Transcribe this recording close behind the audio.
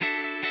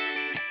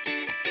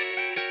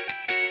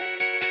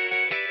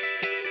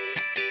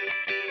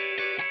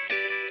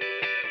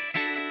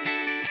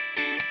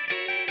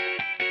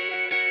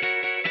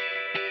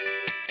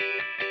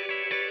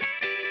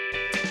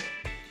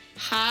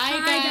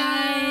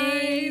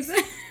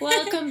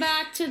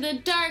back to the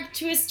Dark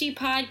Twisty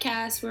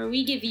podcast where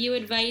we give you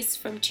advice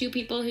from two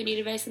people who need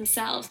advice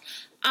themselves.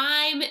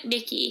 I'm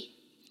Nikki.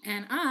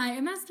 And I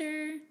am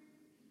Esther.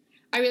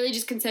 I really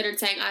just considered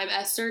saying I'm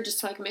Esther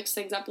just to like mix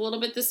things up a little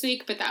bit this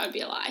week, but that would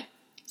be a lie.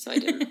 So I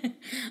didn't.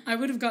 I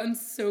would have gotten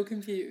so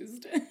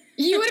confused.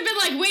 You would have been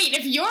like, wait,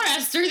 if you're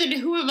Esther, then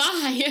who am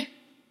I?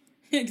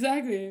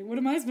 Exactly. What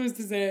am I supposed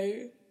to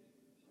say?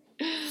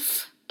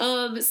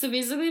 So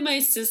basically my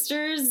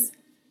sister's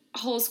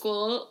whole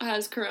school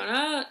has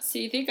corona. So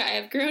you think I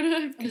have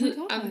corona? Because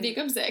I think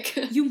I'm sick.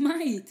 You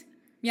might.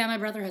 Yeah, my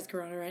brother has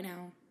corona right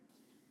now.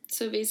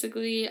 So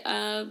basically,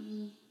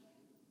 I'm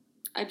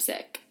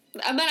sick.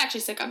 I'm not actually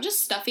sick. I'm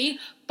just stuffy.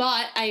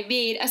 But I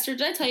made... Esther,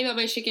 did I tell you about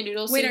my chicken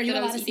noodle soup are you that I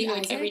allowed was to see eating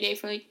like Isaac? every day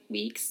for like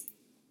weeks?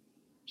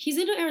 He's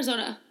in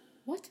Arizona.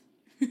 What?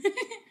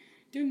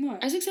 Doing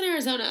what? Isaac's in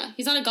Arizona.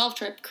 He's on a golf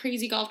trip.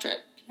 Crazy golf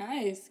trip.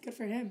 Nice. Good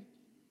for him.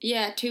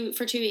 Yeah,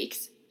 for 2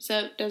 weeks.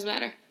 So it doesn't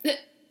matter.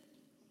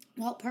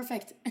 Well,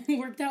 perfect. It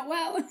worked out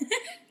well.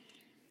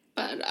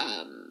 But,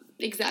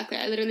 exactly.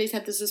 I literally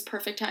said this is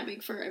perfect timing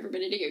for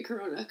everybody to get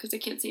corona because I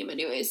can't see him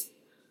anyways.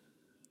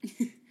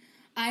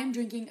 I'm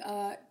drinking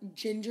a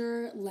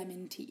ginger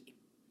lemon tea,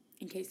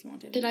 in case you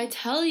wanted to Did know. I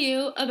tell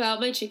you about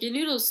my chicken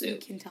noodle You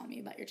soup? can tell me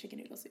about your chicken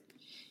noodle soup.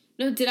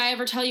 No, did I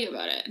ever tell you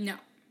about it? No.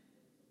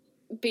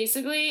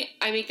 Basically,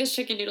 I make this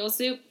chicken noodle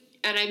soup,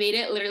 and I made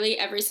it literally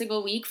every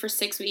single week for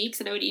 6 weeks,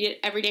 and I would eat it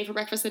every day for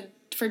breakfast and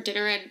for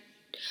dinner, and...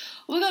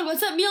 Oh my god,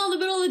 what's that meal in the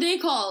middle of the day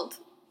called?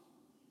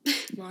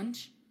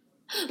 Lunch?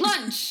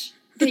 Lunch!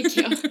 Thank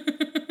you.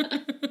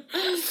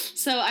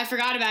 So I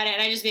forgot about it,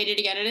 and I just made it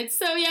again, and it's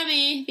so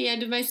yummy. The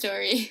end of my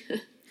story.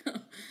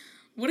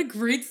 What a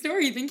great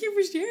story. Thank you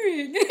for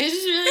sharing. It's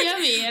just really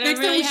yummy, and Next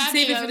I'm really time we should happy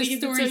save it about for the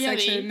because it's story so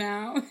section yummy.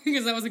 now.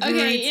 Because that was a great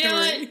Okay, story. you know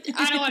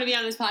what? I don't want to be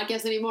on this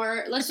podcast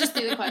anymore. Let's just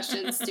do the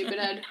questions, stupid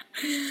head.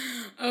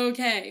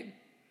 Okay.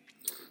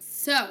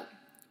 So,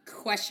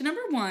 question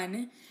number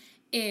 1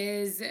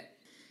 is,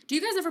 do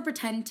you guys ever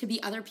pretend to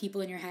be other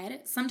people in your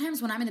head?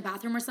 Sometimes when I'm in the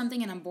bathroom or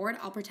something and I'm bored,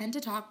 I'll pretend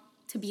to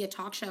be a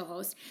talk show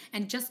host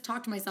and just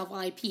talk to myself while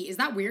I pee. Is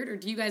that weird, or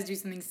do you guys do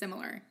something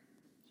similar?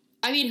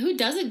 I mean, who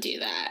doesn't do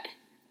that?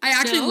 I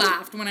actually No?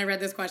 laughed when I read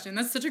this question.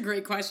 That's such a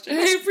great question.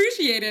 I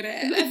appreciated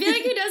it. I feel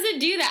like who doesn't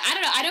do that? I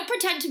don't know. I don't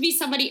pretend to be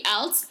somebody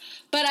else,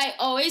 but I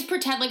always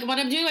pretend, like, when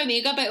I'm doing my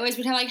makeup, I always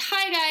pretend, like,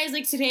 hi, guys,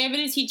 like, today I'm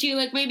going to teach you,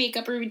 like, my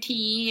makeup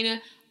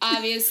routine,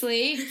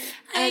 obviously.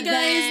 Hi, And guys,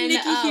 then,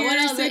 Nikki here. what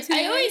else? So Like, I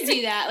today- always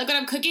do that. Like, when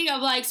I'm cooking,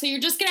 I'm like, so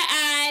you're just going to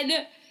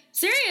add...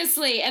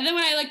 Seriously. And then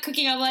when I, like,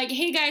 cooking, I'm like,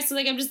 hey, guys, so,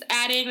 like, I'm just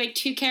adding, like,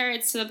 2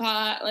 carrots to the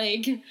pot.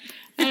 Like,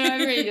 I don't know,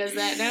 everybody does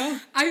that, no?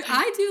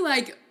 I do,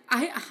 like...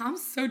 I'm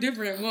so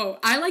different. Whoa.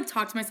 I, like,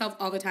 talk to myself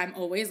all the time,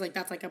 always. Like,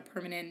 that's, like, a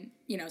permanent,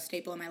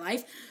 staple in my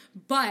life.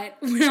 But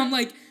when I'm,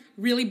 like,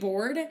 really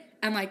bored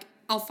and, like,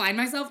 I'll find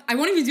myself... I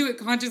won't even do it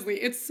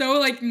consciously. It's so,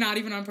 like, not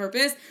even on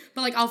purpose.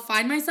 But, like, I'll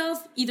find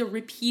myself either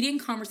repeating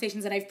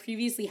conversations that I've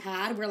previously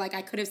had where, like,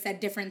 I could have said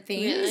different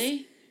things.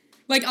 Really?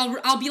 Like,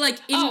 I'll be, like,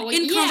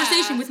 in yeah.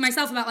 conversation with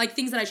myself about, like,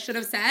 things that I should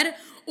have said.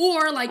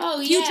 Or, like,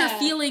 future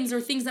feelings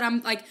or things that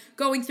I'm, like,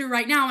 going through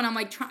right now. And I'm,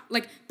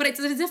 like, but it's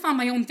as if I'm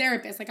my own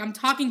therapist. Like, I'm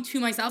talking to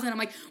myself and I'm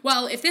like,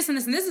 well, if this and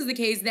this and this is the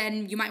case,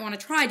 then you might want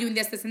to try doing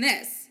this, this, and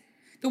this.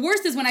 The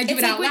worst is when I do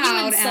it out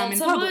loud and I'm in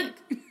public.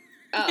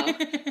 Oh.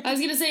 I was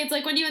going to say, it's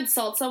like when you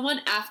insult someone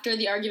after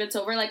the argument's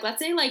over. Like, let's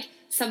say, like,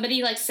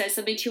 somebody, like, says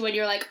something to you when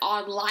you're, like,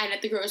 online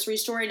at the grocery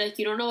store and, like,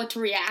 you don't know what to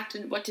react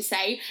and what to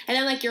say. And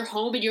then, like, you're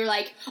home and you're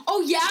like,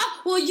 oh, yeah?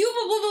 Well, you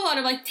blah, blah, blah, blah. And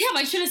I'm like, damn,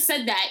 I should have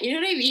said that. You know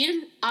what I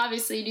mean?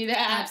 Obviously, you do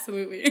that.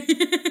 Absolutely.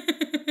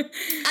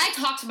 I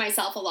talk to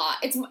myself a lot.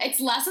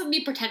 It's less of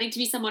me pretending to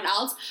be someone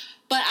else,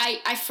 but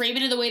I frame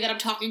it in the way that I'm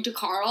talking to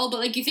Carl. But,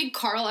 like, you think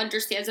Carl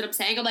understands what I'm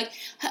saying? I'm like,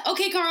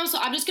 okay, Carl, so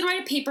I'm just going to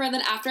write a paper, and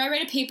then after I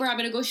write a paper, I'm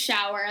going to go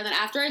shower, and then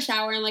after I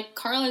shower, and, like,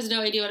 Carl has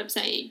no idea what I'm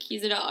saying.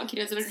 He's a dog. He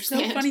doesn't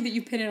understand. So funny that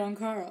you pin it on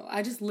Carl.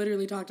 I just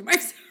literally talk to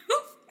myself.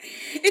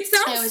 It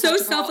sounds always so talk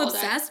to Carl all day.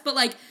 self-obsessed, but,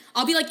 like,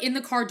 I'll be, like, in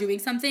the car doing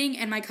something,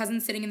 and my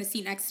cousin's sitting in the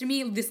seat next to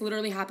me. This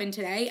literally happened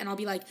today, and I'll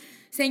be, like,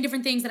 saying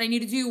different things that I need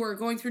to do or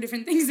going through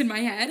different things in my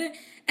head,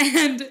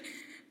 and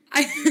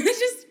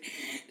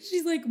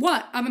she's like,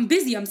 what? I'm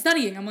busy. I'm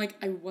studying. I'm like,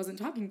 I wasn't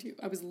talking to you.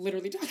 I was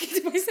literally talking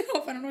to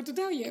myself. I don't know what to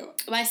tell you.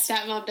 My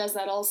stepmom does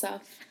that also.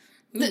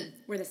 Ooh,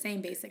 we're the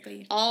same,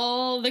 basically.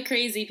 All the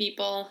crazy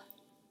people.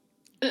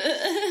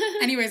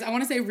 Anyways, I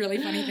want to say a really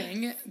funny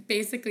thing.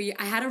 Basically,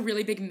 I had a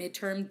really big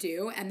midterm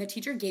due, and the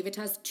teacher gave it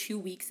to us 2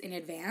 weeks in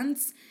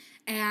advance,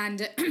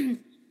 and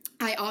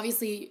I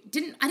obviously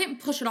didn't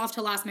push it off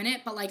till last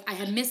minute, but, like, I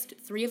had missed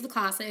 3 of the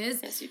classes.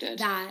 Yes, you did.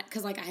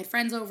 Because, like, I had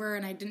friends over,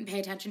 and I didn't pay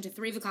attention to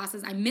 3 of the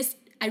classes.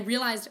 I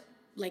realized,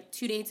 like,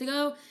 2 days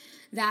ago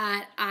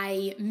that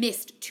I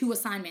missed 2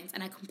 assignments,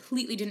 and I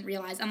completely didn't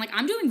realize. And, like,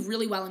 I'm doing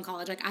really well in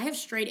college. Like, I have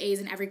straight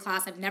A's in every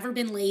class. I've never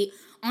been late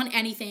on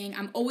anything.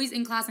 I'm always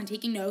in class and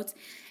taking notes.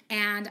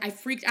 And I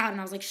freaked out, and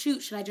I was like,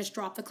 shoot, should I just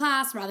drop the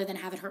class rather than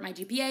have it hurt my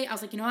GPA? I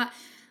was like, you know what?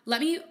 Let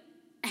me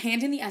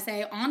hand in the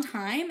essay on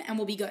time and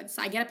we'll be good.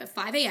 So I get up at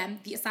 5 a.m.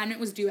 The assignment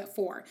was due at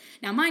 4.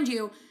 Now, mind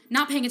you,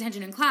 not paying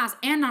attention in class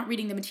and not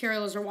reading the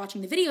materials or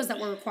watching the videos that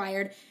were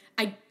required,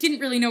 I didn't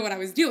really know what I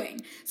was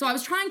doing. So I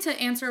was trying to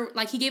answer,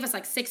 like, he gave us,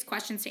 like, 6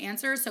 questions to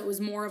answer, so it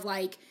was more of,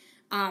 like,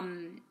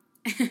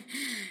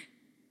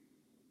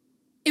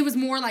 it was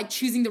more like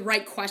choosing the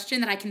right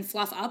question that I can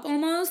fluff up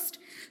almost.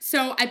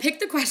 So I picked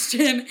the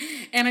question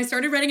and I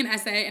started writing an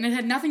essay, and it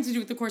had nothing to do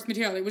with the course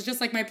material. It was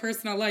just like my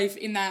personal life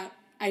in that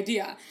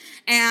idea.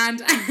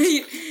 And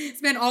I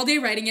spent all day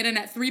writing it, and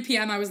at 3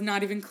 p.m. I was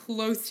not even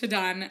close to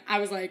done. I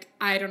was like,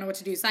 I don't know what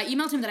to do. So I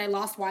emailed him that I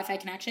lost Wi-Fi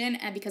connection,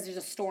 and because there's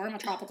a storm, a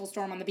tropical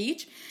storm on the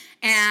beach,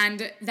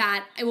 and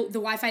that the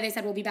Wi-Fi, they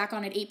said, will be back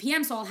on at 8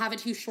 p.m., so I'll have it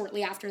to you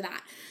shortly after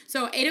that.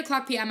 So 8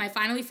 o'clock p.m., I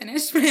finally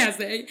finished my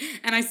essay,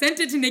 and I sent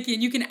it to Nikki,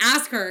 and you can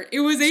ask her. It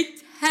was a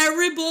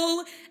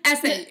terrible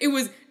essay. It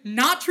was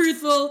not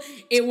truthful.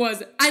 It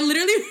was,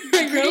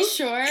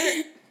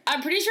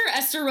 I'm pretty sure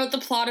Esther wrote the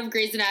plot of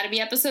Grey's Anatomy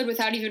episode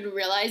without even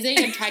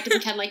realizing and tried to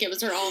pretend like it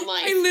was her own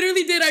life. I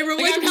literally did. I wrote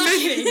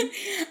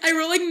I'm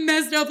not like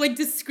messed up like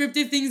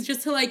descriptive things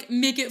just to like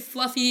make it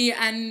fluffy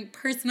and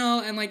personal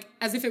and like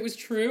as if it was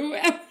true.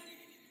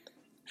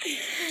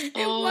 It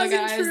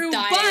wasn't true,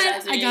 but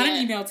I got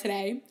an email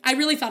today. I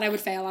really thought I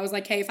would fail. I was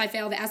like, hey, if I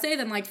fail the essay,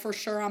 then like for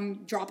sure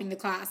I'm dropping the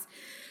class.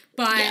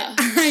 But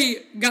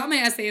I got my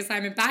essay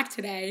assignment back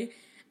today.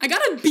 I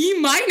got a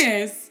B-.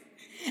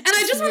 And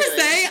I just want to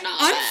say,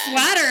 I'm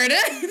flattered.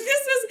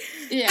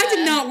 I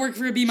did not work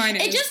for a B-.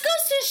 It just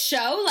goes to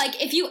show,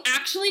 like, if you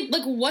actually,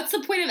 like, what's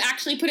the point of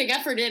actually putting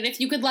effort in? If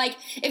you could, like,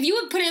 if you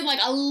would put in, like,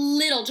 a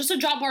little, just a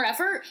drop more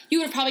effort, you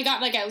would have probably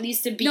gotten, like, at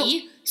least a B. No.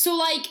 So,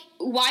 like,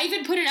 why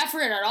even put an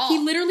effort in at all? He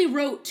literally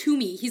wrote to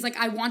me. He's like,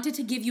 I wanted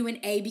to give you an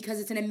A because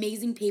it's an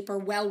amazing paper,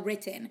 well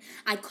written.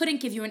 I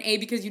couldn't give you an A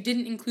because you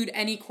didn't include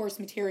any course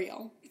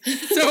material.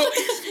 So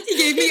he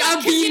gave me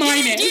a B-. You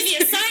didn't do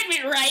the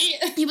assignment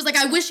right. He was like,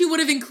 I wish you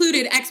would have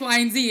included X, Y,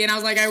 and Z. And I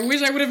was like, I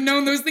wish I would have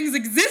known those things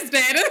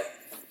existed.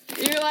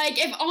 You're like,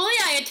 if only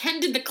I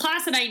attended the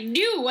class and I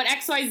knew what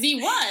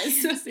XYZ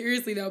was.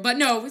 Seriously, though. But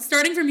no,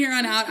 starting from here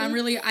on out, I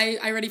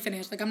already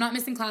finished. Like, I'm not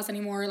missing class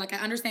anymore. Like, I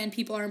understand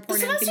people are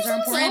important and things are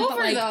important. But,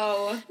 like,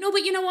 no,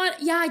 but you know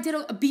what? Yeah, I did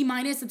a B-.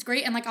 It's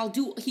great. And, like,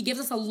 he gives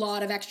us a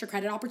lot of extra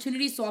credit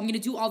opportunities, so I'm going to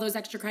do all those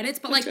extra credits.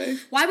 But, like,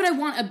 why would I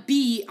want a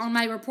B on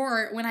my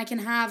report when I can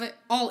have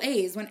all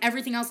A's, when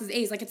everything else is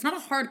A's? Like, it's not a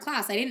hard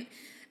class. I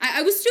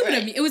was stupid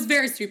of me. It was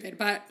very stupid,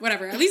 but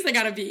whatever. At least I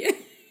got a B.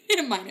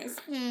 Minus.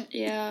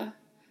 Yeah.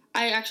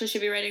 I actually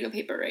should be writing a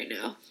paper right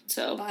now.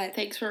 So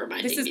thanks for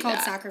reminding me. This is called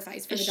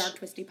Sacrifice for the Dark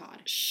Twisty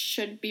Pod.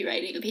 Should be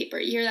writing a paper.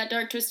 You hear that,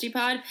 Dark Twisty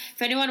Pod?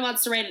 If anyone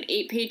wants to write an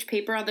 8-page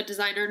paper on the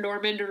designer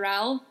Norman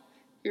Durrell,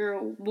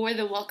 you're more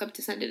than welcome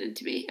to send it in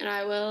to me, and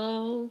I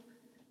will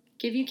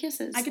give you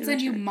kisses. I could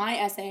send you my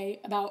essay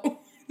about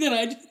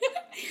that.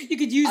 You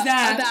could use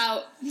that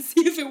about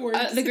see if it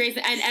works. The great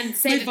and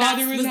say my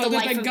father was held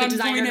up at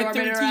gunpoint at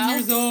 13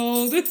 years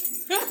old.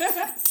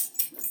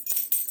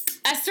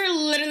 Esther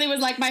literally was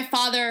like, my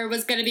father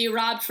was going to be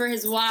robbed for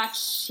his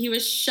watch. He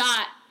was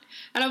shot.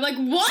 And I'm like,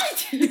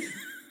 what? This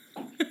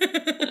never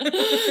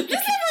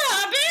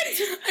happened.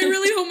 I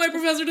really hope my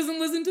professor doesn't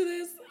listen to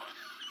this.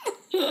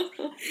 Anyways.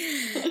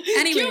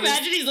 Can you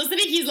imagine he's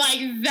listening? He's like,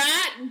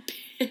 that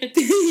bitch.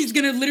 He's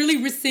going to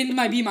literally rescind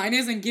my B-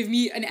 and give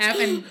me an F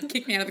and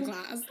kick me out of the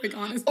class. Like,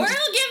 honestly. Or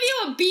he'll give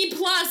you a B+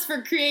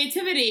 for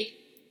creativity.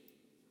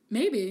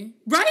 Maybe.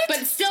 Right? But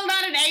still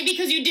not an A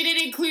because you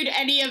didn't include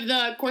any of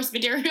the course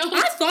material.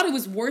 I thought it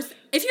was worth...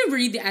 If you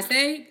read the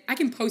essay, I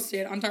can post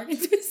it on Dark and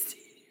Twisty.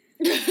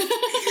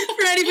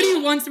 For anybody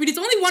who wants to read it. It's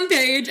only 1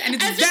 page, and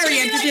it's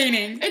very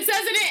entertaining. Like, it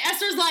says in it,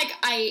 Esther's like,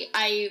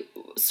 I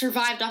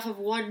survived off of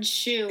 1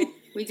 shoe.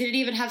 We didn't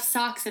even have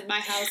socks in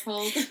my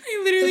household.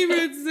 I literally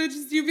wrote such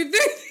stupid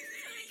things.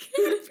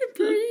 I can't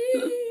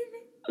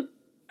breathe.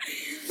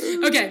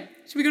 Okay,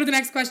 should we go to the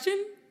next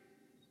question?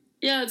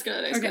 Yeah, let's go to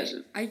the next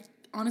question. I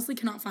honestly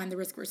cannot find the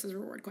risk versus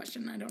reward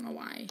question. I don't know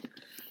why.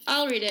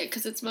 I'll read it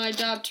because it's my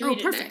job to read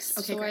it next.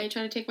 Okay, so why are you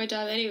trying to take my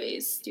job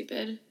anyways,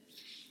 stupid?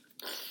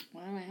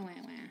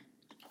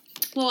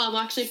 Well, I'm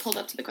actually pulled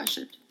up to the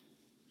question.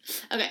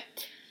 Okay.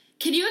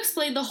 Can you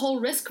explain the whole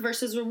risk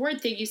versus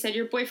reward thing you said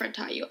your boyfriend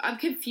taught you? I'm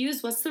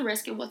confused. What's the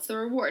risk and what's the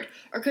reward?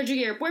 Or could you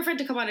get your boyfriend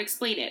to come on and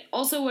explain it?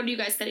 Also, what are you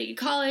guys studying in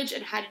college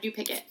and how did you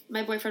pick it?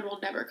 My boyfriend will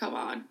never come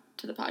on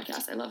to the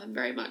podcast. I love him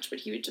very much, but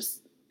he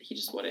just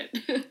wouldn't.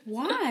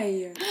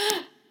 Why?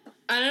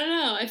 I don't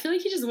know. I feel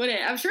like he just wouldn't.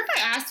 I'm sure if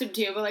I asked him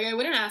to, but, like, I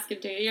wouldn't ask him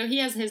to. You know, he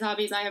has his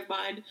hobbies, I have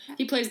mine.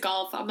 He plays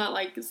golf. I'm not,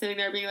 like, sitting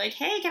there being like,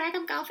 hey, can I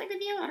come golfing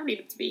with you? I don't need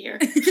him to be here.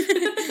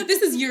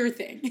 This is your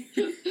thing.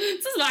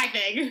 This is my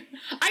thing.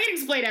 I can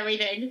explain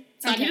everything.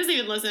 So he doesn't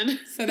even listen.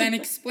 So then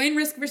explain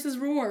risk versus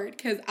reward,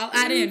 because I'll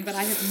add in, but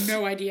I have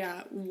no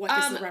idea what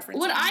this is referencing.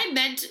 What I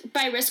meant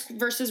by risk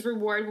versus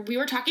reward, we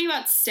were talking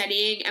about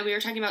studying, and we were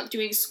talking about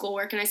doing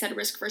schoolwork, and I said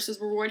risk versus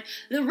reward.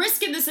 The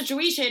risk in this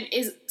situation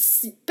is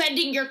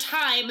spending your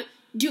time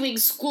doing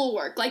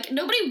schoolwork. Like,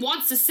 nobody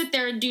wants to sit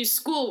there and do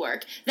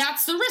schoolwork.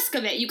 That's the risk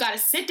of it. You gotta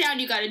sit down,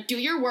 you gotta do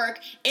your work.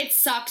 It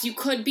sucks. You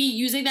could be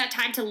using that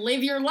time to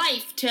live your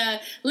life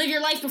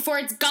before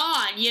it's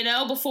gone, you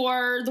know,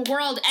 before the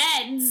world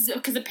ends,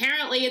 because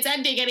apparently it's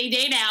ending any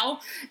day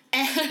now.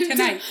 And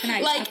tonight,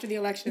 like, after the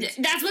elections.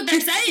 That's what they're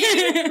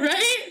saying,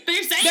 right?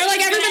 They're like,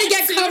 everybody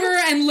get cover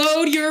and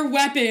load your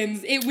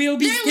weapons. It will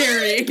be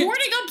scary. They're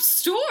boarding up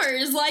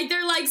stores. Like,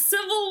 they're like,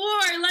 Civil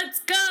War, let's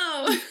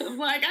go. I'm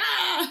like,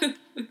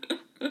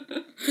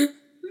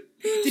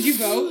 Did you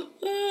vote?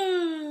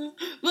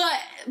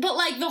 But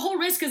like, the whole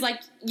risk is, like,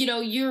 you know,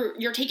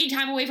 you're taking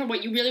time away from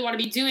what you really want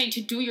to be doing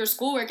to do your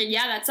schoolwork, and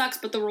yeah, that sucks,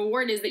 but the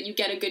reward is that you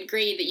get a good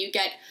grade,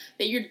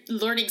 that you're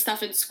learning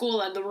stuff in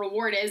school, and the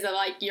reward is that,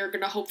 like, you're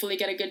gonna hopefully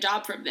get a good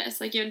job from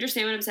this. Like, you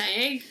understand what I'm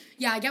saying?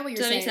 Yeah, I get what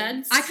you're saying. Does that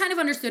make sense? I kind of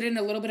understood it in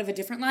a little bit of a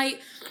different light.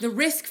 The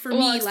risk for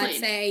me, explain. let's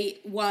say,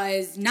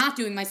 was not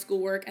doing my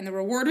schoolwork, and the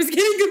reward was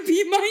getting a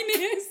B-.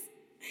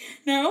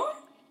 No?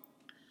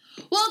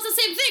 Well, it's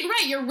the same thing,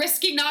 right? You're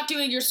risking not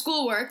doing your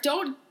schoolwork.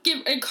 Don't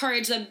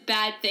encourage them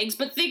bad things,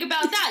 but think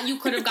about that. You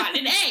could have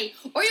gotten an A,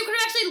 or you could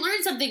have actually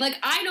learned something. Like,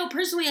 I know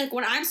personally, like,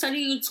 when I'm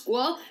studying in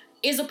school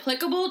is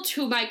applicable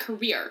to my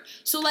career.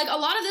 So, like, a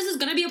lot of this is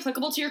going to be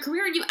applicable to your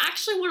career, and you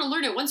actually want to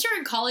learn it. Once you're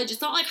in college,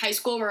 it's not like high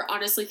school where,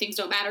 honestly, things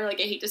don't matter. Like,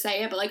 I hate to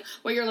say it, but, like,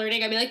 what you're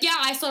learning, I'd be like, yeah,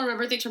 I still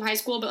remember things from high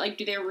school, but, like,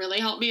 do they really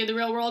help me in the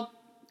real world?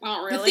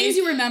 Not really. The things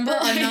you remember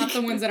are not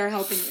the ones that are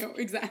helping you.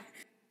 Exactly.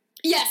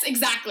 Yes,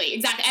 exactly.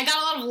 I got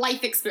a lot of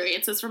life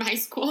experiences from high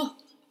school.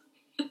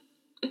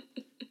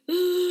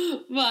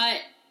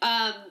 But,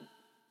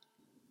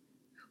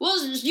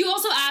 well, you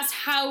also asked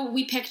how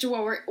we picked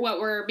what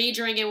we're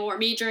majoring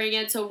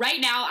in. So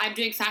right now I'm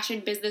doing fashion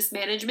business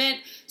management.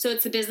 So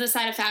it's the business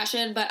side of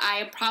fashion, but I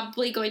am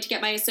probably going to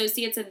get my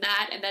associates in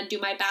that and then do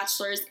my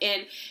bachelor's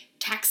in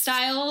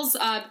textiles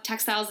and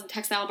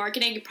textile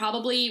marketing,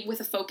 probably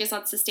with a focus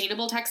on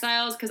sustainable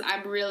textiles, because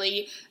I'm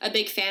really a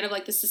big fan of,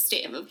 like,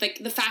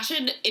 the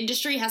fashion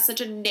industry has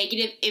such a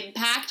negative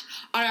impact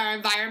on our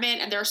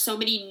environment, and there are so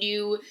many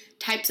new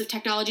types of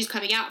technologies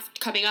coming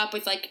up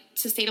with, like,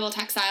 sustainable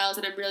textiles,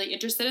 and I'm really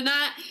interested in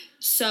that.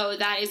 So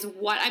that is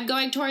what I'm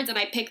going towards, and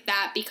I picked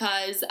that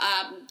because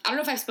I don't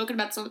know if I've spoken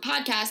about this on the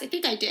podcast. I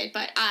think I did,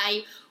 but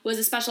I was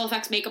a special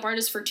effects makeup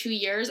artist for 2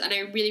 years, and I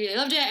really, really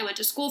loved it. I went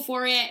to school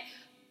for it.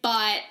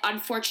 But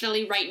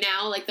unfortunately, right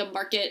now, like, the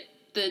market,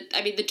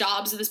 the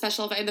jobs in the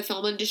special effects in the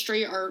film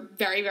industry are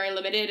very, very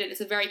limited, and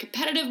it's a very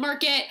competitive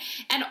market.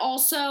 And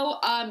also,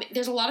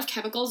 there's a lot of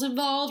chemicals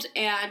involved,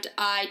 and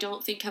I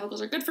don't think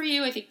chemicals are good for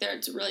you. I think that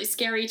it's really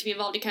scary to be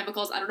involved in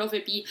chemicals. I don't know if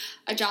it'd be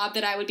a job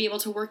that I would be able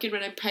to work in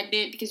when I'm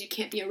pregnant, because you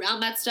can't be around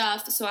that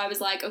stuff. So I was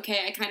like,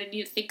 okay, I kind of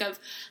need to think of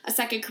a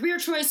second career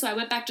choice. So I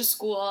went back to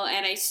school,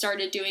 and I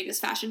started doing this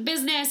fashion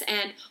business.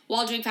 And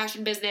while doing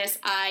fashion business,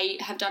 I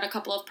have done a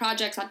couple of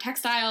projects on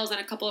textiles and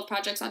a couple of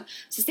projects on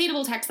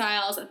sustainable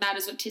textiles, and that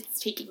is what's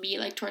taking me,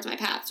 like, towards my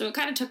path. So it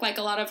kind of took, like,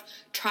 a lot of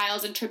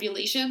trials and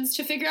tribulations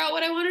to figure out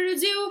what I wanted to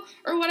do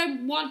or what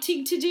I'm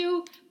wanting to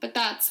do, but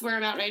that's where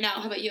I'm at right now.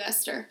 How about you,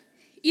 Esther?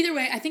 Either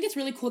way, I think it's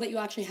really cool that you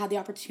actually had the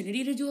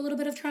opportunity to do a little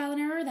bit of trial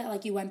and error, that,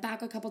 like, you went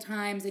back a couple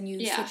times and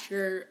you switched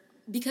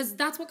because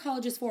that's what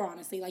college is for,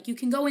 honestly. Like, you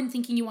can go in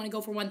thinking you want to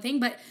go for one thing,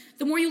 but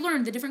the more you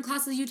learn, the different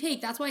classes you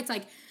take, that's why it's,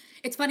 like,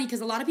 it's funny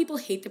because a lot of people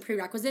hate the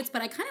prerequisites,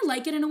 but I kind of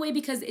like it in a way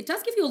because it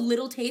does give you a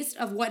little taste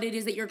of what it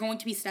is that you're going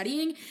to be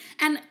studying.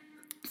 And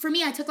for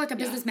me, I took, like, a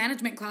business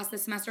management class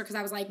this semester because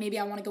I was like, maybe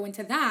I want to go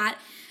into that.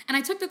 And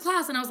I took the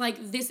class and I was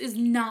like, this is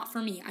not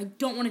for me. I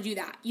don't want to do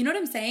that. You know what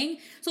I'm saying?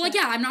 So, like,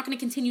 yeah, I'm not going to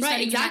continue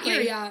studying in that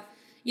area.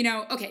 You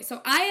know, okay,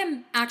 so I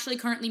am actually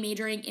currently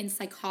majoring in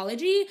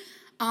psychology.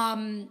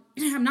 I'm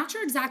not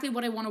sure exactly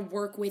what I want to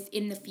work with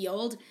in the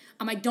field.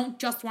 I don't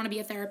just want to be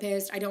a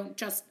therapist. I don't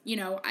just, you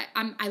know,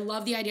 I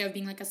love the idea of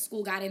being, like, a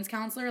school guidance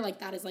counselor. Like,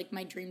 that is, like,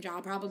 my dream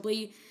job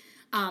probably,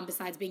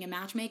 besides being a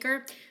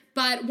matchmaker.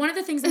 But one of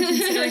the things I'm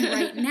considering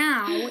right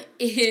now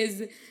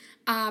is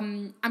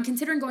I'm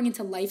considering going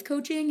into life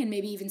coaching and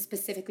maybe even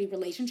specifically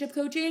relationship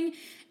coaching.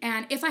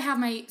 And if I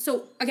have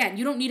so again,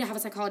 you don't need to have a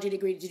psychology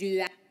degree to do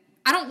that.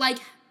 I don't like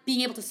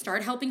being able to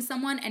start helping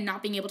someone and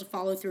not being able to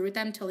follow through with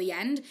them till the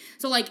end.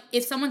 So, like,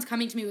 if someone's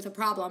coming to me with a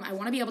problem, I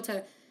want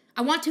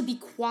to be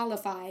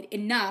qualified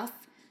enough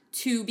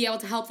to be able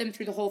to help them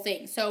through the whole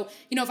thing. So,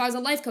 you know, if I was a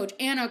life coach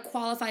and a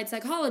qualified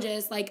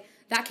psychologist, like,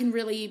 that can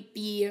really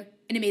be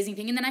an amazing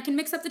thing. And then I can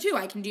mix up the two.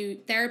 I can do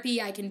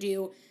therapy, I can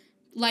do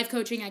life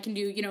coaching, I can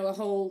do, you know, a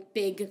whole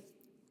big,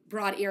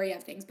 broad area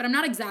of things. But I'm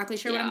not exactly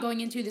sure what I'm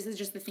going into. This is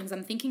just the things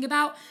I'm thinking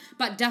about.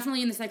 But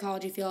definitely in the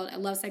psychology field. I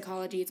love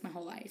psychology. It's my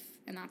whole life.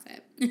 And that's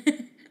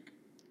it.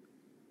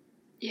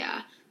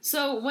 Yeah.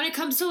 So when it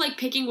comes to, like,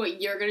 picking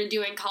what you're going to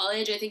do in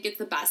college, I think it's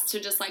the best to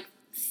just, like,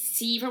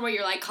 see from where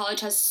you're like, college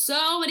has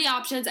so many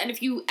options. And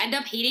if you end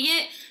up hating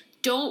it,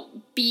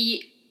 don't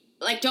be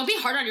like, don't be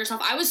hard on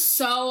yourself. I was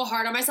so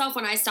hard on myself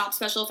when I stopped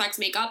special effects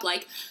makeup,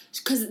 like,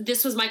 because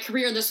this was my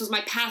career, this was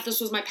my path, this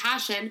was my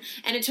passion,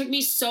 and it took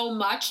me so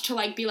much to,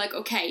 like, be like,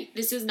 okay,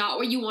 this is not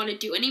what you want to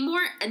do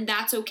anymore, and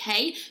that's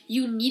okay.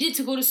 You needed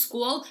to go to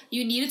school,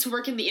 you needed to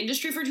work in the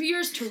industry for 2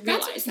 years to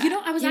realize that. You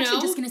know, I was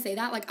actually just going to say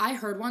that. Like, I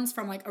heard once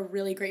from, like, a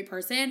really great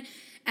person,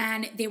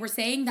 and they were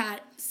saying that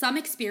some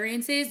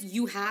experiences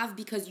you have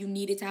because you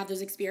needed to have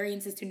those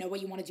experiences to know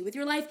what you want to do with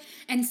your life,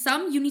 and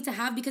some you need to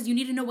have because you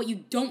need to know what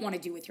you don't want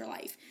to do with your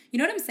life. You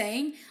know what I'm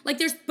saying? Like,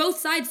 there's both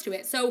sides to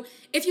it. So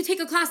if you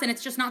take a class and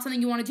it's just not something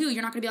you want to do,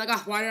 you're not going to be like,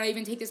 oh, why did I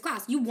even take this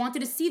class? You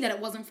wanted to see that it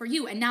wasn't for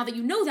you, and now that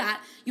you know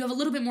that, you have a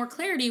little bit more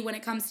clarity when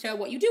it comes to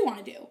what you do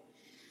want to do.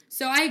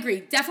 So I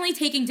agree. Definitely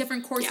taking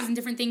different courses and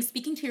different things,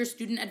 speaking to your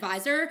student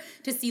advisor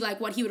to see, like,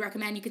 what he would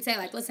recommend. You could say,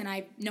 like, listen, I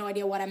have no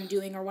idea what I'm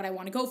doing or what I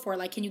want to go for.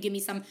 Like, can you give me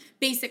some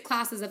basic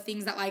classes of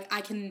things that, like,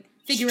 I can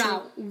figure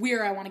out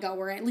where I want to go,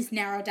 or at least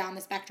narrow down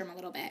the spectrum a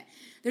little bit.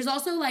 There's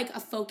also, like, a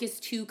focus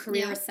to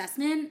career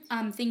assessment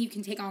thing you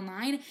can take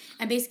online.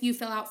 And basically you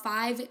fill out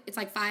 5, it's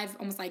like 5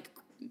 almost like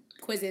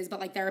quizzes, but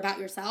like they're about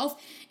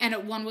yourself, and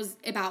one was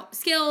about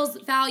skills,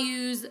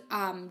 values,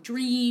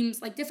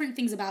 dreams, like different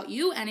things about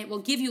you, and it will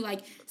give you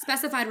like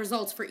specified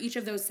results for each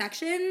of those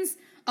sections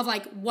of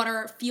like what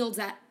are fields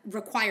that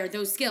require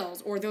those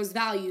skills or those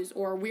values,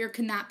 or where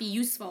can that be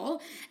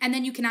useful, and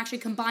then you can actually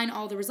combine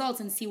all the results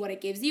and see what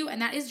it gives you.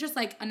 And that is just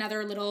like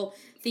another little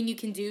thing you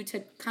can do to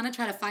kind of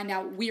try to find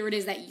out where it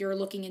is that you're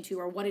looking into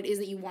or what it is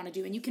that you want to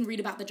do. And you can read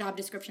about the job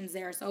descriptions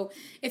there. So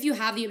if you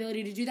have the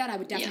ability to do that, I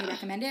would definitely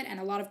recommend it. And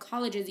a lot of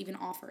colleges even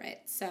offer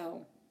it.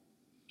 So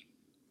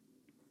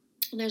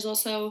there's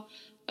also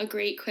a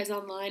great quiz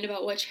online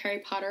about which Harry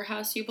Potter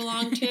house you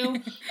belong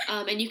to.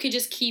 And you could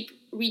just keep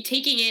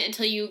retaking it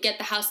until you get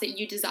the house that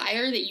you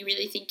desire, that you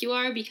really think you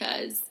are,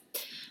 because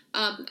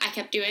I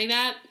kept doing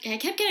that. I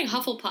kept getting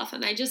Hufflepuff,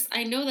 and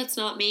I know that's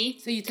not me.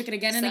 So you took it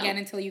again and again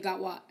until you got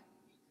what?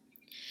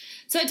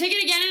 So I took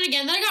it again and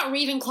again. Then I got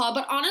Ravenclaw.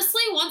 But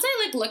honestly, once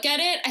I like look at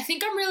it, I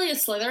think I'm really a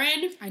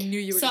Slytherin. I knew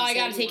you were. So I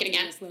gotta take it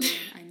again.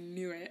 I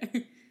knew it.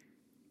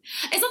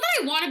 It's not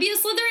that I want to be a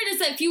Slytherin. It's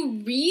that if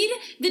you read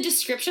the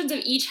descriptions of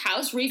each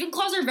house,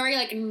 Ravenclaws are very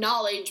like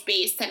knowledge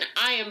based, and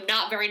I am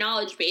not very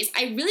knowledge based.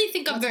 I really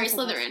think I'm very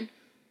Slytherin.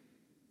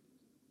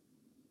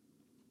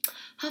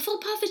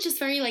 Hufflepuff is just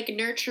very like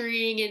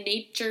nurturing and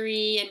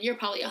naturey, and you're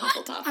probably a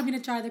Hufflepuff. I'm gonna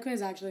try the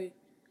quiz actually.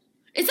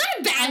 Is that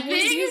a bad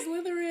thing? I'm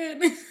a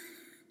Slytherin.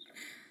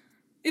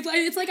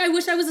 It's like I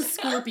wish I was a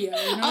Scorpio.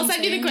 You know I'll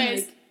send you the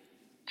quiz. Like,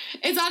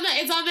 it's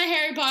on the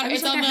Harry Potter.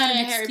 It's on the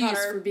Harry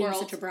Potter for being world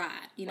such a brat.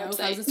 You know, if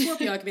I was a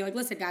Scorpio, I could be like,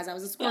 listen, guys, I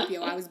was a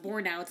Scorpio. I was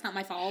born now. It's not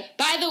my fault.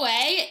 By the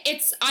way,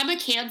 I'm a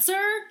Cancer,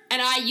 and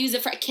I use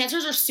it for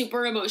Cancers are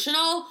super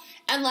emotional,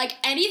 and like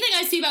anything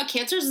I see about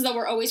Cancers is that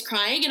we're always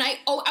crying. And I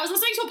was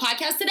listening to a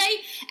podcast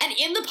today, and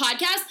in the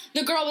podcast,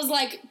 the girl was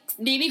like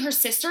naming her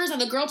sisters,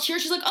 and the girl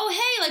cheered. She's like, "Oh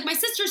hey, like my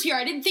sister's here.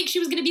 I didn't think she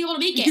was gonna be able to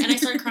make it," and I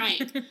started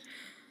crying.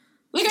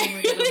 Like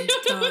I really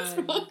don't know what's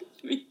wrong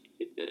with me.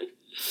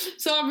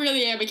 So I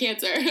really am a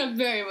Cancer. I'm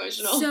very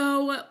emotional.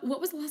 So what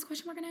was the last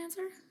question we're going to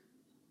answer?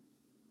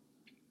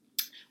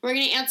 We're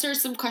going to answer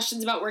some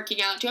questions about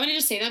working out. Do you want me to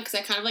just say them? Because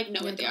I kind of like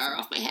know what they are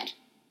off my head.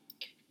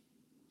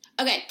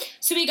 Okay,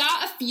 so we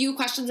got a few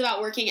questions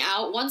about working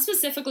out. One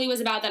specifically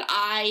was about that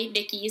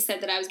Nikki, said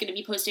that I was going to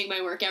be posting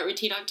my workout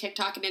routine on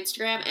TikTok and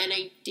Instagram, and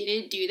I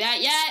didn't do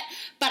that yet.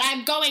 But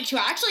I'm going to.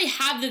 I actually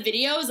have the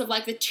videos of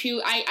like the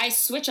two. I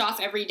switch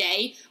off every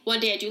day. One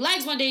day I do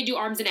legs, one day I do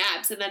arms and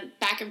abs, and then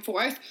back and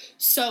forth.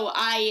 So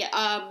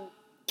I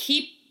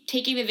keep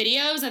taking the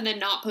videos and then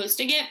not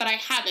posting it, but I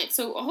have it.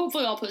 So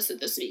hopefully I'll post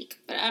it this week,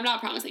 but I'm not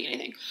promising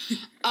anything.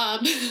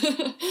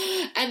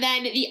 And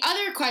then the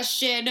other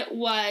question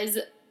was...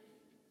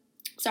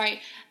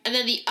 And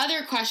then the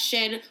other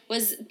question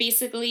was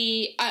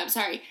basically, and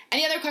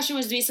the other question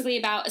was basically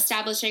about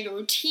establishing a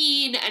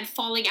routine and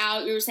falling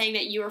out. You were saying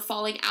that you were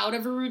falling out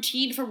of a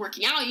routine from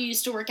working out. You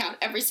used to work out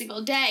every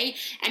single day,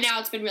 and now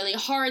it's been really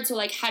hard. So,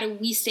 like, how do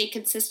we stay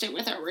consistent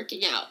with our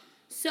working out?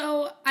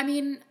 So, I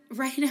mean,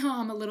 right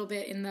now I'm a little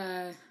bit in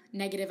the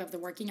negative of the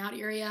working out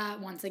area.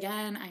 Once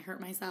again, I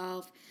hurt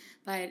myself.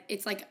 But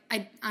it's like,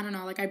 I don't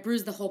know, like I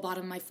bruised the whole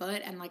bottom of my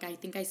foot, and like I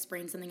think I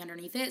sprained something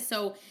underneath it.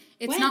 So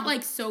it's not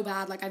like so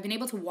bad. Like I've been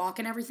able to walk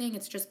and everything.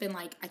 It's just been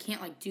like, I can't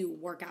like do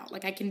workout.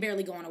 Like I can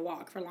barely go on a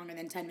walk for longer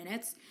than 10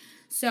 minutes.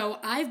 So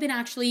I've been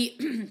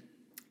actually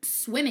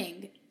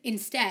swimming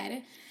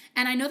instead.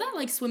 And I know that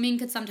like swimming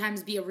could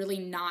sometimes be a really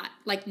not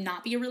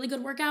be a really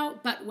good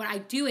workout. But what I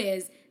do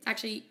is, it's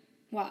actually,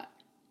 what?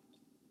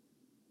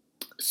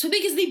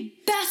 Swimming is the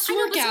best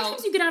workout. But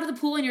sometimes you get out of the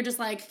pool and you're just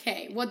like,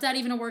 okay, what's that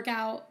even a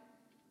workout?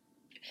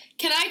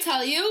 Can I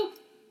tell you,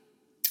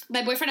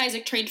 my boyfriend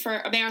Isaac trained for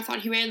a marathon.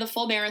 He ran the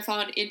full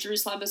marathon in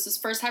Jerusalem. This was his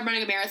first time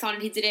running a marathon,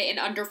 and he did it in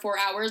under 4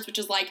 hours, which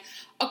is like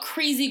a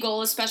crazy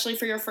goal, especially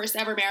for your first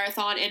ever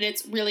marathon, and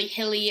it's really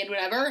hilly and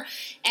whatever.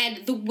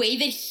 And the way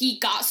that he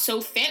got so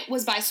fit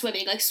was by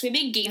swimming. Like,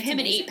 swimming gave him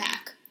an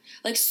 8-pack.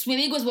 Like,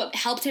 swimming was what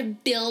helped him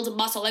build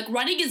muscle. Like,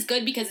 running is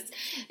good because it's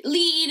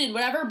lean and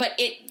whatever, but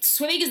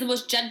swimming is the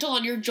most gentle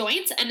on your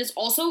joints, and it's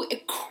also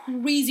a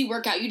crazy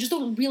workout. You just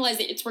don't realize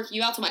that it's working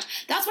you out so much.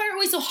 That's why you're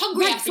always so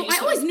hungry after you swim.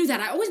 I always knew that.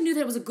 I always knew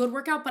that it was a good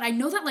workout, but I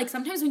know that, like,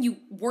 sometimes when you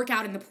work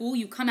out in the pool,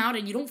 you come out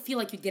and you don't feel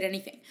like you did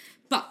anything.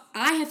 But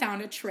I have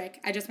found a trick,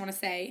 I just want to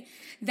say,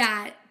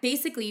 that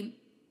basically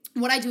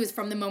what I do is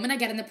from the moment I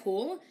get in the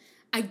pool,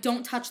 I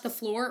don't touch the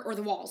floor or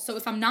the walls. So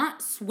if I'm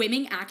not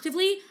swimming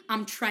actively,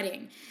 I'm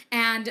treading.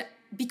 And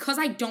because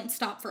I don't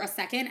stop for a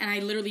second and I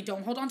literally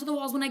don't hold onto the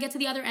walls when I get to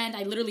the other end,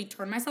 I literally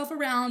turn myself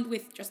around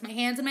with just my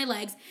hands and my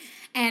legs,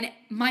 and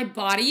my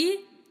body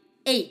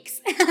aches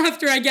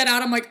after I get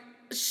out. I'm like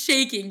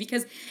shaking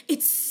because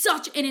it's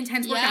such an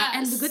intense workout.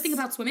 And the good thing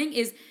about swimming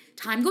is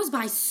time goes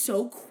by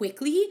so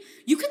quickly.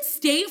 You can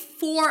stay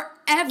forever.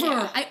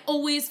 Yeah. I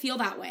always feel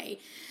that way.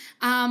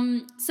 So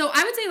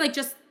I would say, like,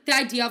 just the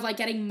idea of, like,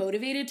 getting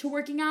motivated to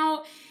working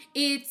out,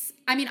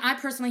 I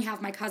personally have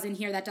my cousin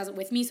here that does it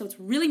with me, so it's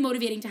really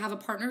motivating to have a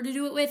partner to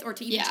do it with or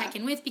to even check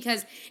in with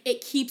because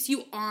it keeps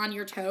you on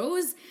your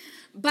toes.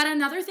 But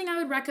another thing I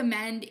would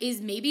recommend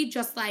is maybe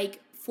just, like,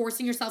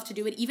 forcing yourself to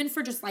do it, even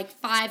for just, like,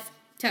 5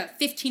 to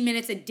 15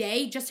 minutes a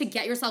day, just to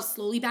get yourself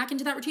slowly back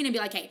into that routine and be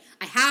like, hey,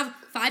 I have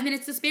 5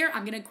 minutes to spare.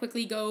 I'm going to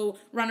quickly go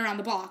run around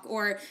the block.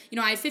 Or,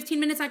 I have 15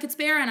 minutes I could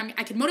spare, and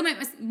I could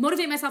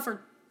motivate myself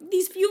for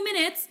these few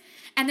minutes.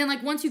 And then,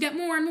 like, once you get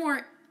more and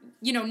more,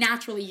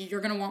 naturally you're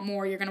going to want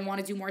more. You're going to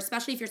want to do more,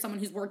 especially if you're someone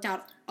who's worked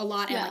out a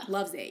lot and, like,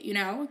 loves it,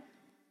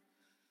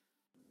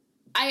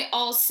 I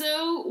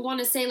also want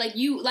to say, like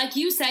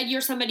you said,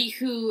 you're somebody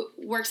who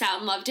works out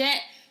and loved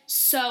it.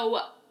 So,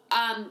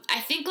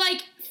 I think,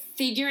 like,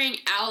 figuring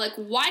out, like,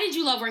 why did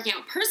you love working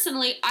out?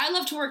 Personally, I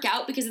love to work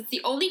out because it's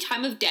the only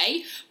time of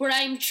day where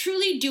I'm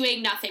truly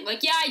doing nothing.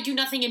 Like, yeah, I do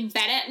nothing in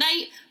bed at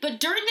night,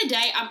 but during the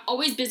day, I'm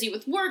always busy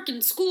with work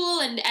and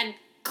school and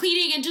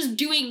cleaning and just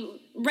doing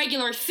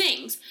regular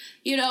things,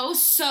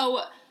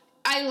 So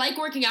I like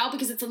working out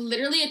because it's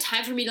literally a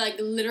time for me to, like,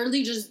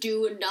 literally just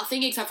do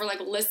nothing except for, like,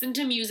 listen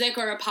to music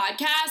or a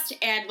podcast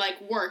and, like,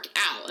 work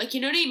out. Like,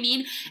 you know what I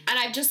mean? And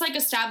I've just, like,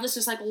 established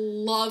this, like,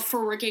 love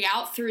for working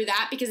out through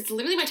that because it's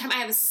literally my time. I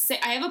have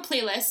a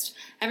playlist.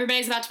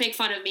 Everybody's about to make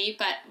fun of me,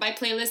 but my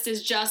playlist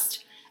is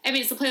just...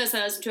 it's the playlist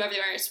I listen to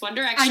everywhere. It's One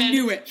Direction. I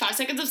knew it. 5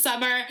 Seconds of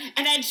Summer,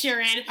 and Ed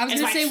Sheeran. I was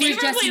going to say, where's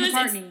Jesse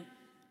McCartney?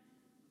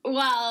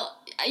 Well,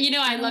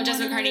 I love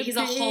Jesse McCartney. He's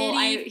a whole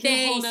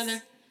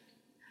nother...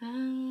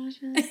 I'm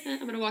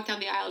going to walk down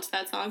the aisle to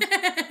that song.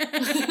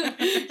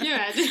 You're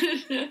right.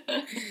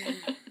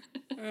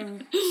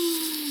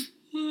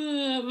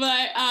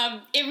 But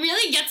it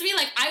really gets me,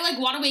 like, I, like,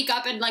 want to wake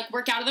up and, like,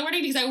 work out in the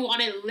morning because I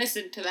want to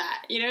listen to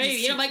that. You know what I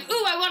mean? I'm like,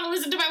 ooh, I want to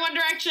listen to my One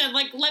Direction.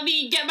 Like, let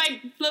me get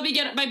my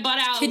butt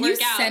out and work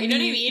out. You know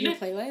what I mean? Your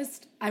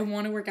playlist? I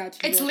want to work out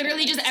too. It's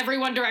literally just every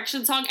One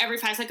Direction song, every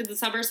 5 Seconds of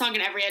Summer song,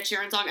 and every Ed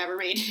Sheeran song ever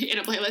made in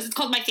a playlist. It's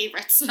called My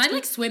Favorites. Can I,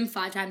 like, swim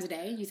 5 times a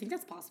day? You think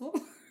that's possible?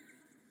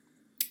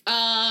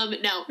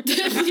 No.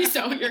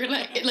 So you're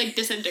gonna, like,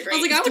 disintegrate. I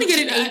was like, I want to get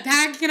an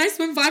 8-pack. Can I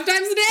swim 5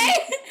 times a day?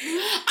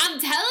 I'm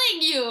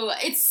telling you,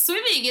 it's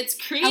swimming. It's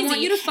crazy. I want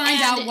you to find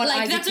out what,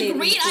 like, that's a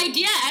great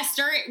idea,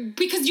 Esther,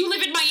 because you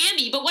live in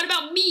Miami. But what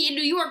about me in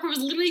New York, where it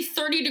was literally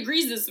 30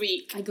 degrees this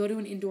week? I go to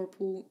an indoor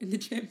pool in the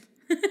gym.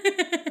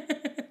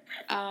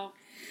 Oh.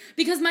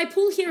 Because my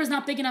pool here is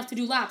not big enough to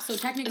do laps, so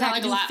technically I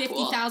can do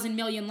 50,000 pool.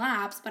 million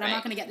laps, but I'm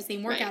not going to get the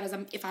same workout as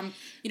if I'm,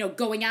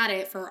 going at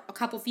it for a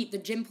couple feet. The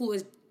gym pool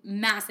is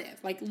massive,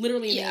 like,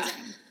 literally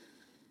amazing.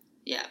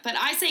 Yeah, but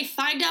I say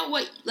find out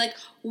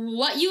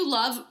what you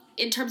love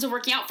in terms of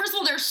working out. First of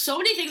all, there's so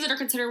many things that are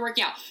considered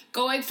working out.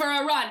 Going for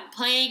a run,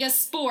 playing a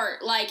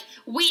sport, like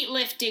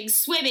weightlifting,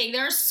 swimming.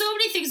 There are so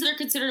many things that are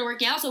considered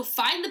working out. So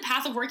find the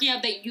path of working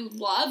out that you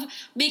love.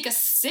 Make a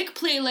sick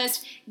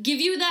playlist. Give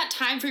you that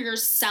time for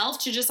yourself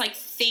to just, like,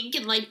 think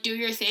and, like, do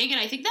your thing. And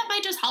I think that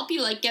might just help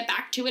you, like, get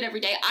back to it every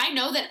day. I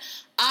know that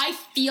I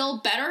feel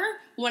better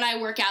when I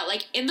work out.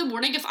 Like, in the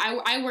morning, if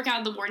I work out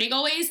in the morning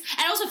always. And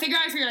I also figure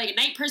out if you're, like, a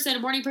night person, a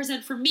morning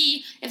person. For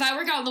me, if I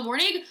work out in the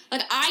morning,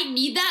 like, I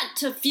need that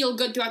to feel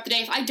good throughout the day.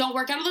 If I don't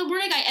work out in the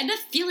morning, I end up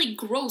feeling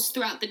gross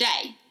throughout the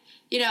day.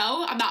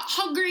 I'm not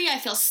hungry. I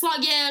feel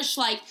sluggish.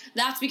 Like,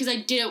 that's because I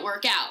didn't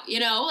work out,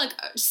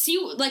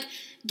 Like,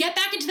 get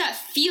back into that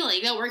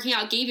feeling that working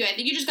out gave you. I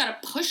think you just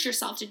got to push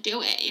yourself to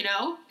do it,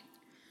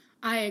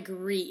 I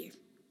agree.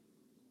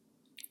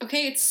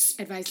 Okay, it's...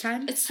 Advice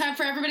time? It's time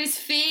for everybody's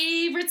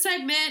favorite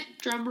segment.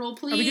 Drum roll,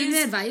 please. Are we doing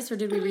the advice, or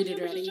did we read it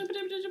already?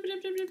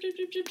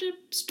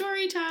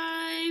 Story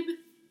time.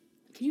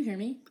 Can you hear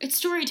me? It's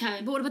story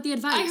time. But what about the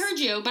advice? I heard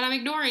you, but I'm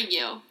ignoring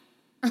you.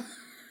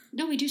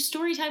 No, we do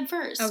story time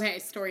first. Okay,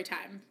 story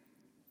time.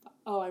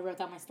 Oh, I wrote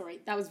down my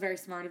story. That was very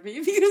smart of me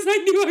because I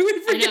knew I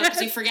would forget. I know,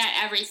 because you forget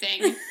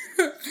everything.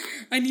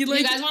 I need, like...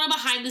 You guys want a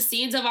behind the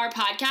scenes of our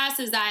podcast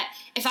is that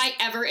if I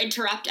ever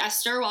interrupt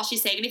Esther while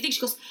she's saying anything,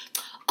 she goes...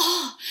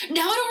 oh,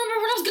 now I don't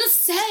remember what I was going to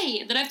say.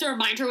 And then I have to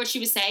remind her what she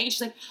was saying. And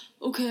she's like,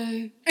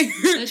 okay. And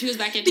then she goes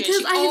back into because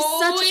it. She I have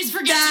always such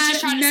forgets what she's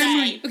trying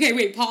memory. to say. Okay,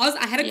 wait, pause.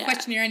 I had a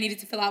questionnaire I needed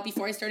to fill out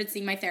before I started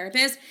seeing my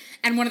therapist.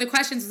 And one of the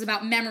questions was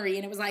about memory.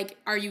 And it was like,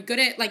 are you good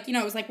at, like, you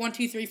know, it was like 1,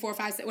 2, 3, 4,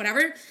 5, 6,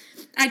 whatever.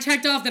 I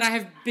checked off that I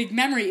have big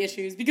memory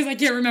issues because I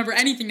can't remember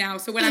anything now.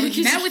 So when I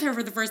met with her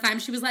for the first time,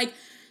 she was like,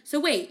 so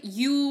wait,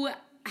 you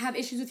have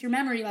issues with your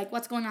memory? Like,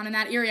 what's going on in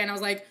that area? And I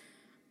was like,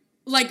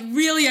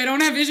 really, I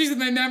don't have issues with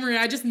my memory.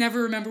 I just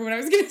never remember what I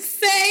was going to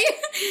say.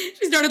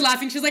 She started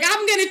laughing. She was like,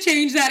 I'm going to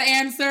change that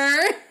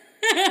answer.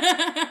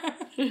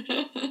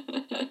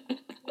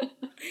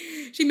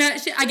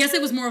 I guess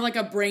it was more of like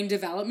a brain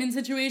development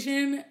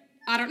situation.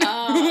 I don't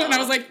know. Oh. And I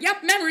was like,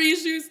 yep, memory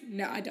issues.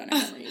 No, I don't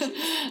have memory issues.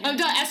 I'm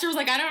done. Esther was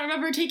like, I don't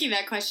remember taking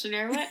that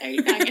questionnaire. What are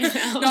you talking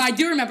about? No, I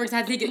do remember because I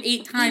had to take it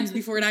 8 times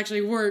before it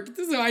actually worked.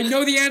 So I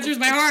know the answers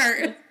by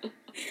heart.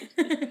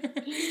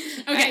 Okay,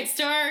 right,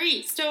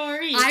 story.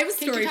 I have a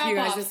story for you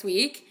guys this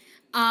week.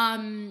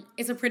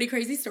 It's a pretty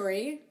crazy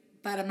story,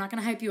 but I'm not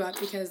going to hype you up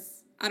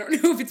because I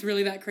don't know if it's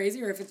really that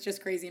crazy or if it's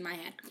just crazy in my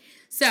head.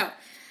 So,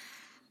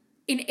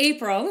 in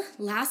April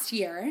last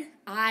year,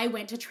 I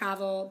went to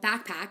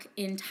backpack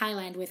in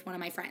Thailand with one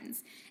of my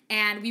friends.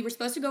 And we were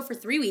supposed to go for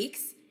 3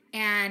 weeks,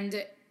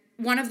 and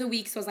one of the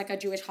weeks was like a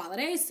Jewish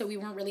holiday, so we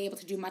weren't really able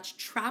to do much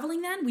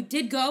traveling then. We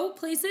did go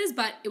places,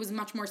 but it was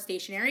much more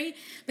stationary.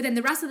 But then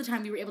the rest of the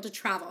time, we were able to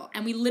travel.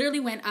 And we literally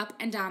went up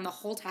and down the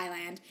whole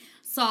Thailand,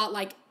 saw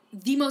like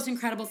the most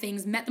incredible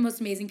things, met the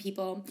most amazing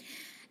people.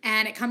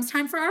 And it comes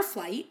time for our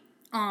flight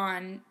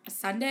on a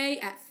Sunday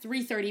at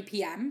 3:30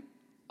 p.m.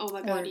 Oh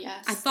my God,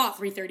 yes. I thought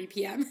 3:30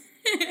 p.m.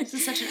 This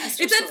is such an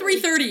Esther It's story.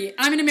 at 3:30.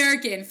 I'm an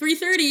American.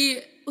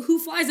 3:30, who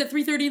flies at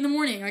 3:30 in the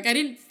morning? Like,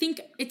 it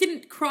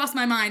didn't cross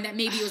my mind that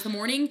maybe it was the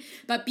morning,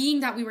 but being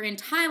that we were in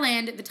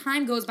Thailand, the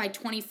time goes by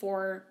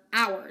 24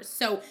 hours.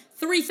 So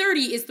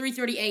 3:30 is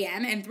 3:30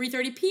 a.m. and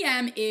 3:30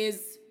 p.m.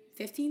 is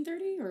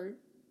 15:30 or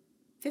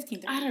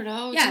 15:30? I don't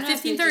know. Yeah,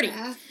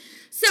 15:30.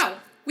 So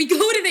we go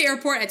to the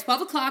airport at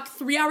 12 o'clock,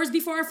 3 hours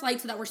before our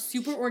flight, so that we're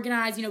super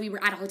organized. You know, we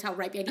were at a hotel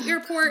right by the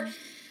airport.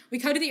 We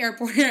go to the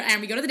airport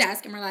and we go to the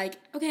desk and we're like,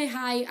 okay,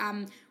 hi,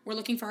 we're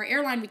looking for our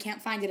airline. We can't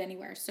find it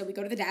anywhere. So we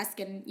go to the desk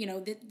and, you know,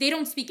 they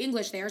don't speak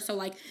English there. So,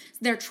 like,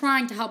 they're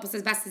trying to help us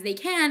as best as they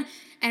can.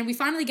 And we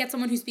finally get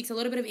someone who speaks a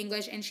little bit of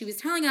English. And she was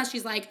telling us,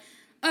 she's like,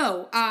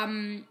 oh,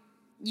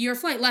 your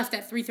flight left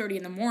at 3:30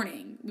 in the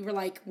morning. We were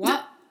like,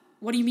 what?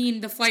 What do you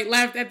mean the flight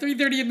left at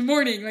 3:30 in the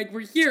morning? Like,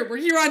 we're here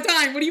on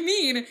time. What do you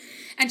mean?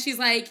 And she's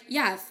like,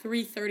 yeah,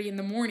 3:30 in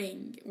the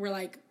morning. We're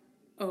like,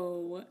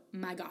 oh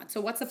my God. So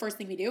what's the first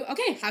thing we do?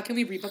 Okay, how can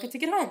we rebook a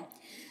ticket home?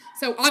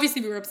 So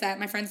obviously we were upset.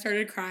 My friend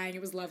started crying.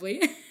 It was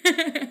lovely.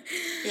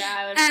 Yeah,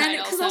 I would cry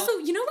also. Because also,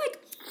 you know, like,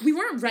 we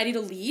weren't ready to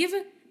leave,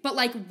 but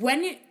like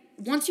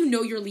once you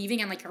know you're leaving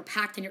and like you're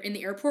packed and you're in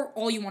the airport,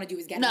 all you want to do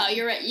is get No, home.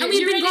 you're right. And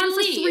we've been gone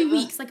for 3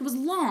 weeks. Like, it was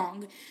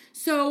long.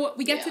 So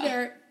we get to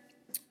there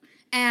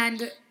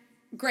and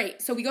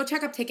great. So we go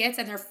check up tickets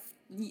and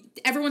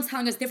everyone's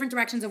telling us different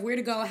directions of where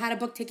to go, how to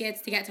book tickets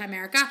to get to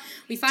America.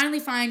 We finally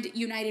find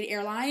United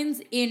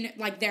Airlines in,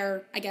 like,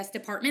 their, I guess,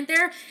 department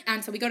there.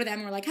 And so we go to them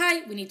and we're like,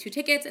 hi, we need 2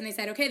 tickets. And they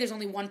said, okay, there's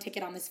only 1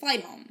 ticket on this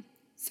flight home.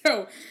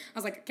 So I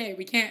was like, okay,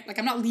 we can't, like,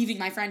 I'm not leaving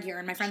my friend here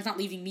and my friend's not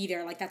leaving me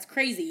there. Like, that's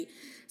crazy.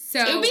 So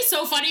it would be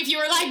so funny if you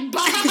were like,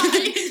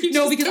 bye.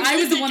 No, because I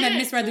was the one that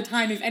misread the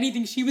time. If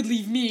anything, she would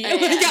leave me.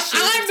 Yeah,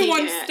 I'm the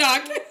one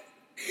stuck.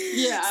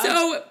 Yeah.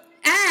 So,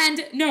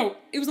 and no,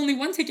 it was only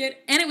 1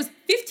 ticket, and it was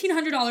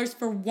 $1,500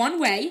 for one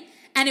way,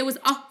 and it was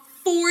a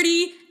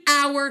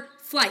 40-hour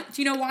flight.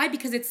 Do you know why?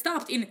 Because it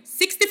stopped in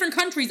 6 different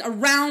countries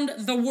around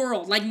the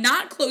world, like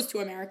not close to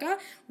America,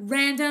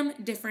 random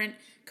different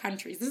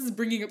countries. This is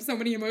bringing up so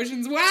many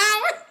emotions. Wow.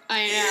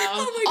 I know.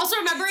 Oh also, I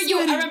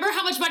remember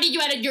how much money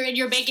you had in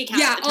your bank account.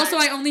 Yeah. Also,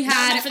 I only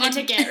had for the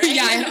ticket. Right?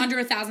 Yeah, I had under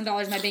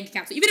 $1,000 in my bank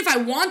account. So even if I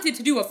wanted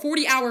to do a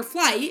 40-hour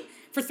flight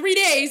for 3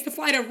 days to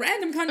fly to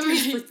random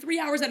countries for 3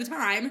 hours at a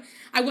time,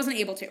 I wasn't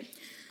able to.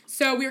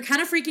 So we were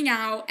kind of freaking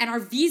out, and our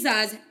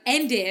visas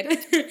ended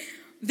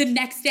the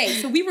next day.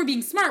 So we were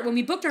being smart. When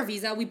we booked our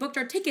visa, we booked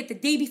our ticket the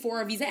day before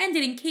our visa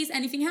ended. In case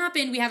anything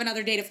happened, we have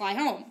another day to fly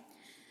home.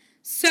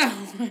 So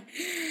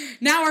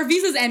now our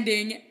visa's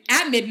ending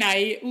at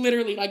midnight,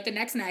 literally like the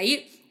next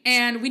night,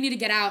 and we need to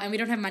get out, and we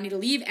don't have money to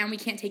leave, and we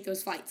can't take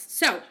those flights.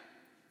 So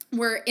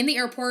we're in the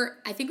airport.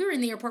 I think we were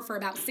in the airport for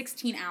about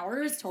 16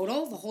 hours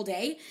total, the whole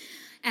day.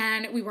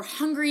 And we were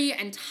hungry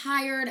and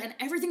tired and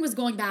everything was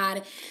going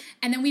bad.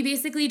 And then we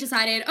basically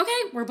decided,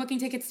 okay, we're booking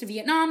tickets to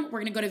Vietnam. We're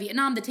going to go to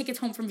Vietnam. The tickets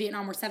home from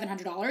Vietnam were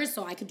 $700,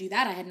 so I could do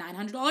that. I had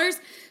 $900.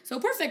 So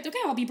perfect. Okay,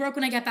 I'll be broke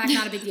when I get back.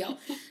 Not a big deal.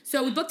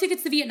 So we booked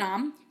tickets to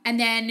Vietnam, and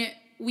then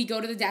we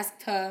go to the desk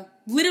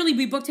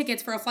we booked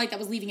tickets for a flight that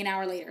was leaving an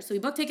hour later. So we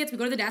booked tickets. We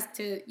go to the desk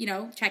to,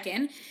 check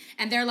in.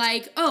 And they're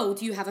like, oh,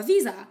 do you have a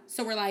visa?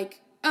 So we're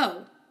like,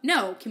 oh,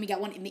 no, can we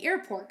get one in the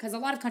airport? Because a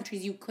lot of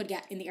countries you could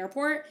get in the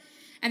airport.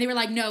 And they were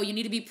like, no, you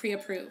need to be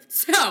pre-approved.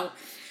 So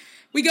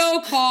we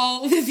go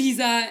call the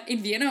visa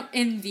in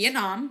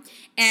Vietnam,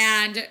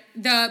 and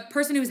the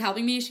person who was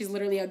helping me, she's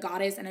literally a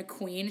goddess and a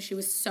queen. She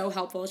was so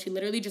helpful. She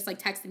literally just like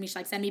texted me. She's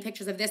like, send me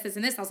pictures of this,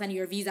 and this. I'll send you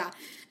your visa.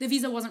 The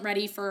visa wasn't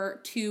ready for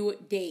 2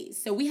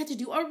 days. So we had to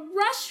do a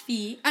rush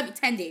fee.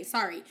 10 days,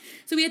 sorry.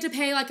 So we had to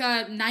pay like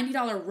a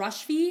 $90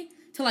 rush fee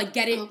to like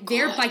get it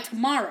there by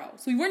tomorrow.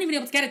 So we weren't even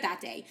able to get it that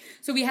day.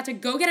 So we had to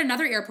go get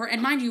another airport.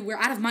 And mind you, we're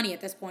out of money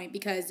at this point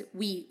because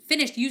we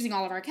finished using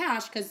all of our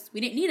cash because we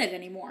didn't need it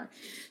anymore.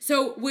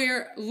 So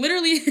we're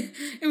literally,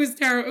 it was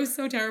terrible. It was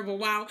so terrible.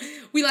 Wow.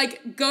 We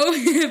like go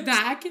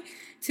back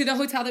to the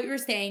hotel that we were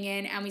staying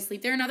in, and we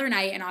sleep there another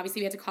night. And obviously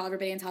we had to call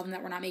everybody and tell them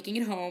that we're not making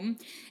it home.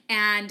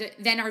 And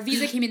then our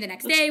visa came in the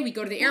next day. We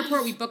go to the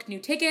airport. We booked new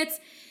tickets.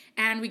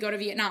 And we go to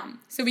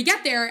Vietnam. So we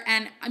get there,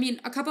 and I mean,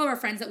 a couple of our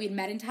friends that we'd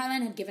met in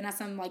Thailand had given us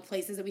some like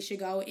places that we should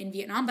go in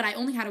Vietnam, but I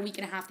only had a week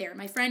and a half there.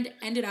 My friend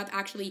ended up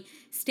actually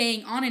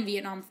staying on in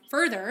Vietnam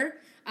further,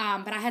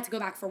 but I had to go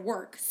back for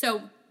work.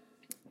 So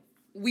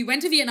we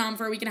went to Vietnam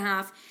for a week and a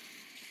half,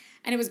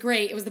 and it was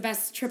great. It was the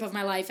best trip of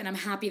my life, and I'm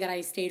happy that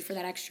I stayed for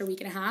that extra week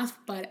and a half,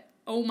 but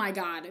oh my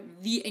God,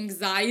 the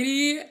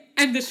anxiety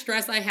and the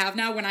stress I have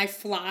now when I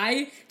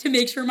fly to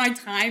make sure my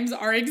times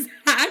are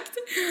exact.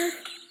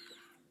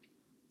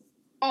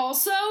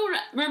 Also,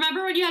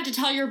 remember when you had to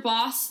tell your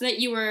boss that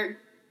you were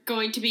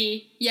going to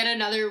be yet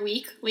another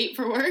week late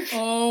for work?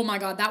 Oh my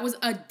God, that was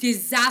a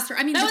disaster.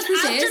 I mean, that was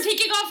after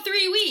taking off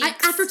 3 weeks.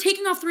 After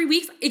taking off 3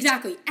 weeks,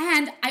 exactly.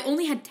 And I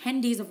only had 10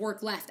 days of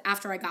work left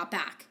after I got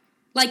back.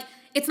 Like,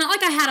 it's not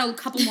like I had a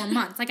couple more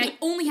months. Like, I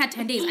only had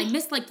 10 days. I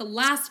missed, like, the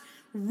last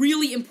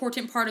really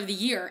important part of the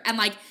year. And,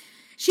 like,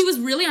 she was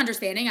really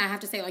understanding. I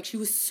have to say, like, she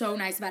was so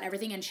nice about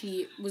everything, and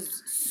she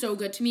was so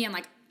good to me. And,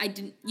 like, I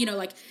didn't, you know,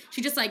 like,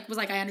 she just, like, was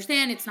like, I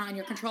understand, it's not in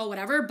your control,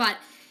 whatever. But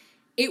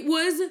it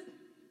was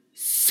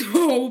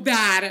so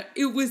bad.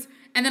 It was,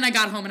 and then I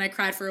got home and I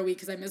cried for a week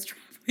because I missed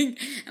traveling,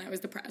 and I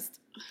was depressed.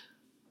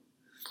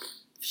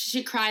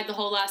 She cried the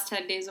whole last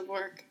 10 days of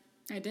work.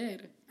 I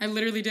did. I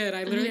literally did.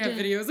 I literally have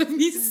videos of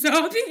me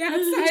sobbing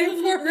outside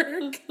of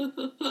work.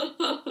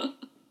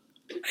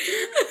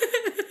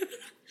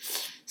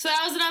 So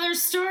that was another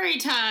story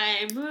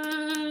time.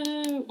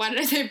 Why did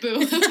I say boo?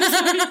 I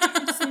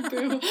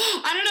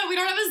don't know. We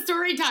don't have a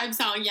story time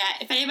song yet.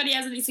 If anybody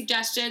has any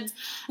suggestions,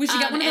 we should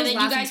get one of those. And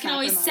then you guys can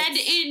always send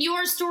in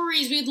your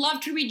stories. We'd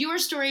love to read your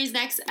stories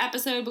next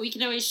episode, but we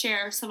can always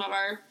share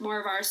more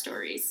of our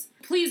stories.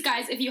 Please,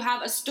 guys, if you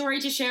have a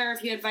story to share,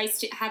 if you have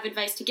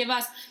advice to give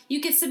us,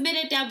 you can submit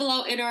it down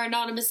below in our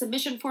anonymous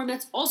submission form.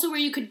 That's also where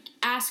you could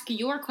ask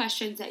your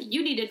questions that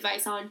you need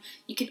advice on.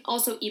 You can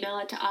also email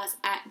it to us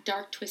at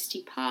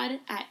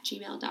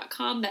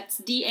darktwistypod@gmail.com. That's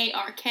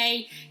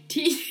DARKT.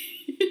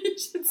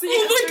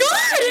 Oh my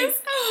God!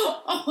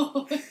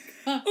 Oh my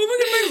God,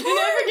 my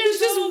heart was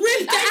just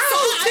ripped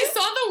out. I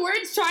saw the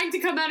words trying to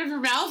come out of her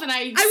mouth, and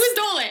I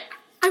stole it.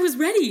 I was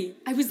ready.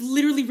 I was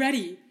literally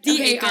ready.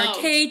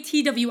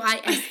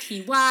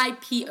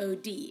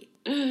 DARKTWISTYPOD.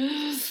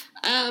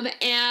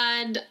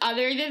 And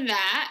other than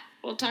that,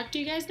 we'll talk to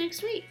you guys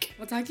next week.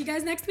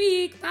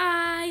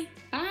 Bye.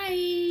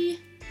 Bye.